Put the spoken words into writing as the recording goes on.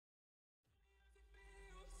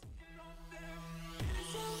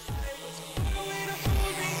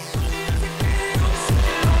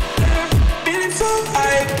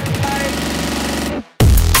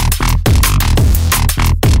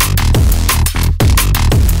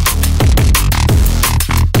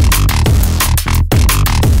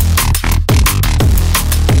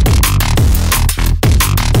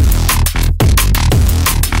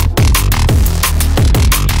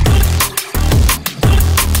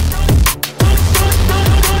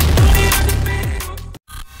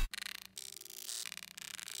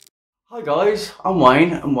Hi guys, I'm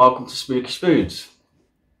Wayne and welcome to Spooky Spoods.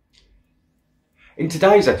 In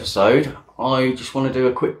today's episode, I just want to do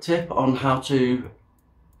a quick tip on how to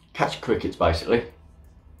catch crickets basically.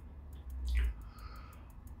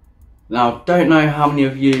 Now, I don't know how many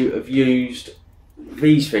of you have used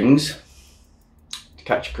these things to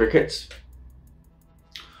catch crickets.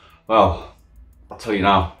 Well, I'll tell you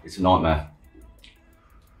now, it's a nightmare.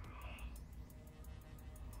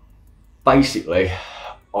 Basically,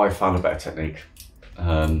 I found a better technique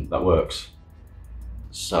that works.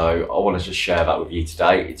 So I want to just share that with you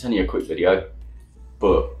today. It's only a quick video,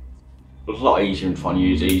 but a lot easier than trying to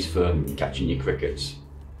use these for catching your crickets.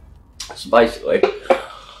 So basically,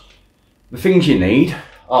 the things you need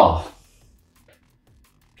are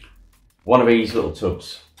one of these little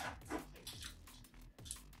tubs.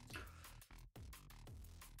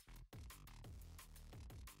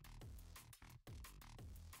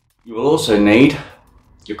 You will also need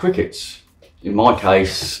your crickets. In my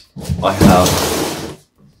case, I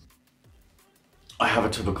have a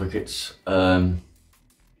tub of crickets. As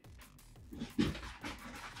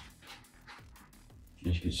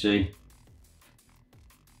you can see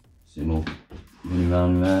them all running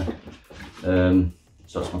around there.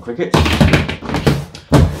 So that's my crickets.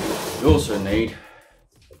 You also need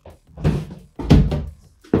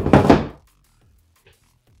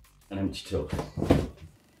an empty tub.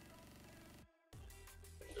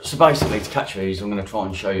 So basically, to catch these, I'm going to try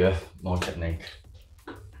and show you my technique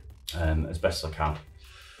as best as I can.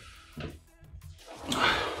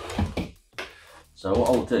 So what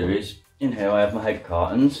I'll do is, in here I have my head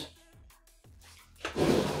cartons.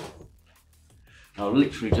 I'll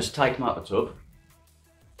literally just take them out of the tub.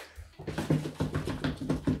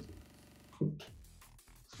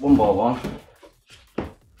 One by one.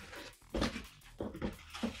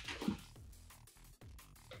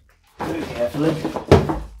 Very carefully.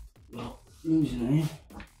 Losing it.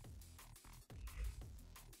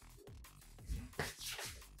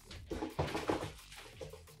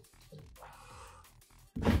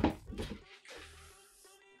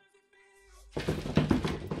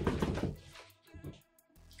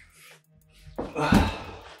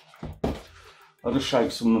 I'll just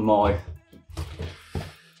shake some of my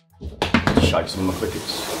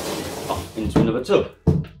crickets up into another tub.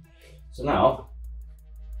 So now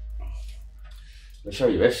I'll show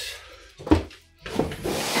you this.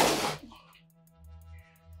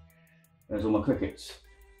 There's all my crickets.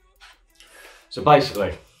 So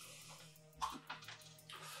basically,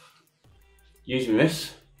 using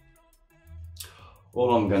this,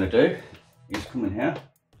 all I'm going to do is come in here,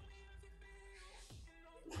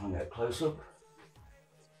 try and get a close up.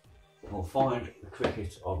 I'll find the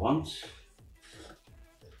cricket I want,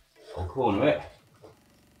 I'll corner it,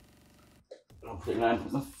 and I'll put it around,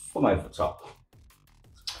 put my thumb over the top.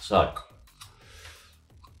 So,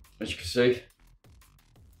 as you can see,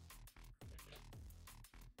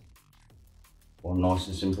 one nice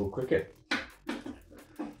and simple cricket.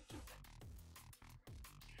 And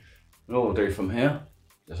all I'll do from here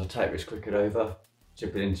is I'll take this cricket over,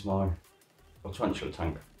 tip it into my tarantula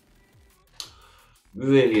tank.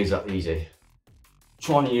 Really is that easy.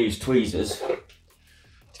 Trying to use tweezers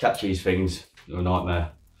to catch these things is a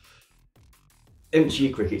nightmare. Empty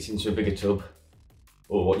your crickets into a bigger tub,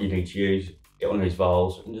 or what you need to use, get one of these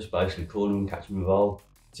vials and just basically corner them and catch them with a vial,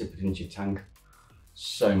 tip it into your tank.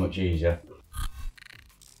 So much easier.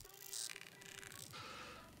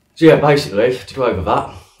 So yeah, basically, to go over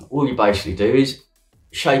that, all you basically do is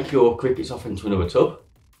shake your crickets off into another tub,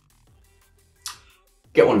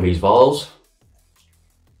 get one of these vials,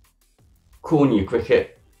 corner your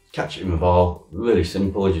cricket, catch it in the vial, really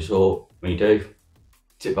simple as you saw me do,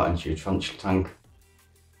 tip that into your tarantula tank,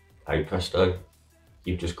 hey presto,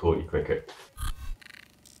 you've just caught your cricket.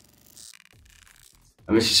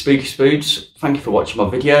 And this is Spooky Spoods. Thank you for watching my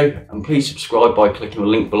video, and please subscribe by clicking the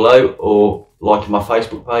link below or liking my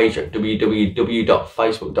Facebook page at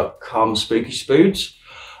www.facebook.com/spookyspoods.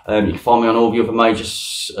 You can find me on all the other major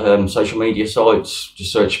social media sites,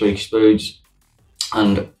 just search Spooky Spoods.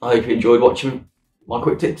 And I hope you enjoyed watching my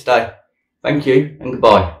quick tip today. Thank you and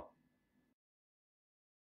goodbye.